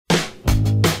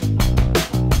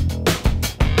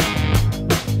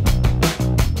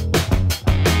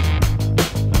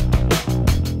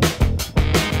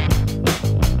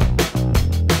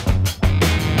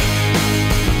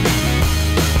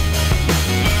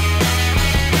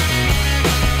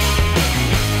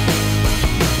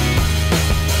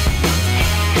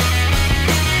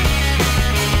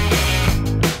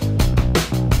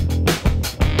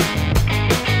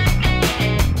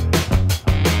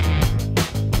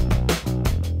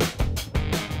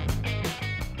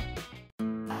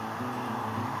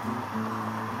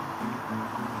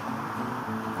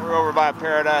We're over by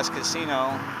Paradise Casino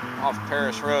off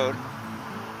Paris Road.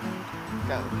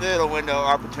 Got a little window of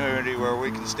opportunity where we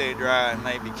can stay dry and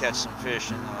maybe catch some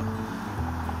fish, and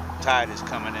the tide is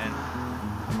coming in.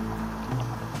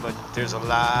 But there's a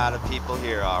lot of people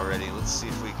here already. Let's see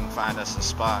if we can find us a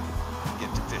spot and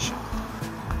get to fishing.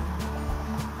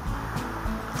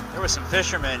 There were some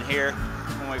fishermen here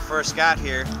when we first got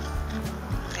here,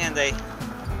 and they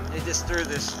just threw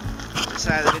this.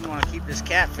 Decided they didn't want to keep this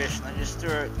catfish, and they just threw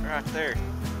it right there.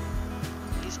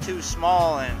 He's too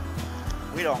small, and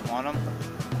we don't want him.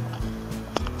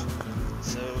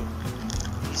 So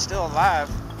he's still alive.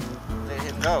 Let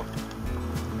him go.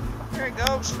 There he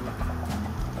goes.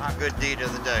 My good deed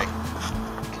of the day.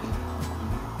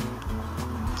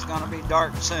 It's gonna be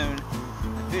dark soon.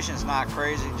 The fishing's not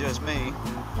crazy, just me.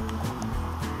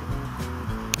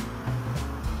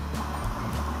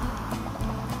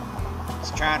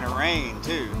 It's trying to rain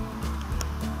too.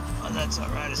 Oh, that's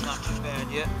alright, it's not too bad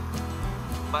yet.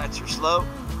 Bites are slow.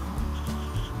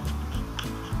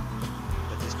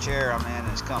 But this chair I'm in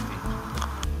is comfy.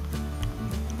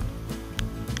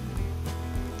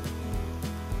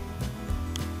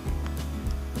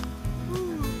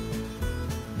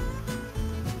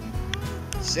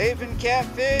 Saving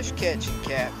catfish, catching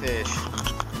catfish.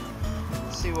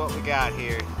 Let's see what we got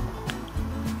here.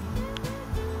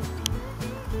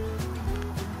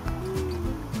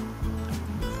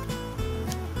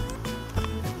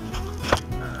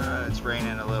 It's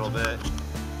raining a little bit.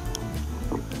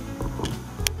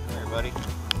 There, buddy.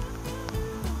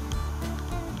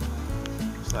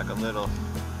 Looks like a little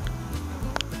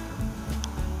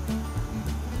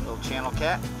channel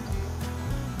cat.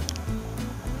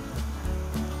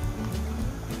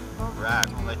 Alright,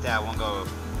 we'll let that one go.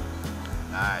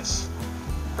 Nice.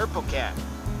 Purple cat.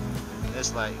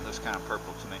 This light looks kind of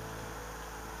purple to me.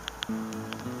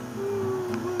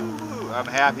 Ooh, I'm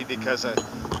happy because I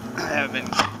haven't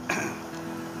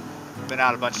been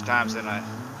out a bunch of times and I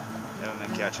haven't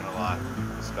been catching a lot.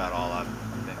 That's about all I've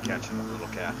been catching with little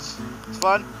cats. It's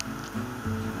fun.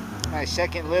 My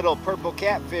second little purple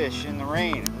catfish in the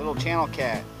rain. Little channel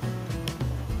cat.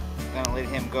 I'm gonna let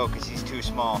him go because he's too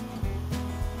small.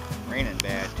 Raining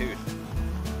bad too.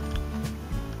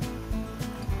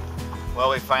 Well,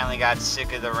 we finally got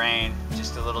sick of the rain.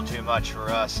 Just a little too much for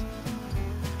us.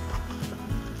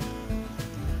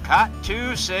 Caught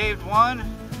two, saved one.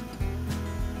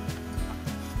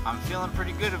 I'm feeling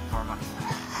pretty good for my.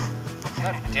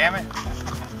 God damn it.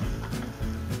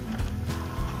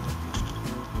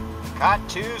 Caught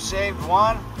two, saved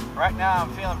one. Right now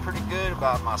I'm feeling pretty good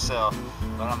about myself.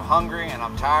 But I'm hungry and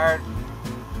I'm tired.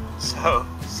 So,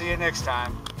 see you next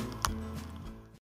time.